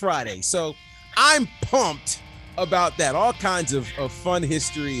match Friday, so I'm pumped about that. All kinds of fun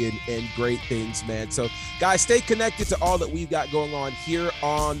history and great things, man. So guys, stay connected to all that we've got going on here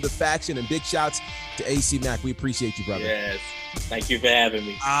on The Faction, and big shouts to AC Mac. We appreciate you, brother. Yes. Thank you for having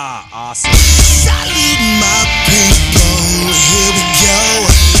me. Awesome. Salute my people, here we go.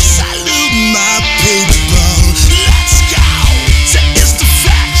 Salute my people.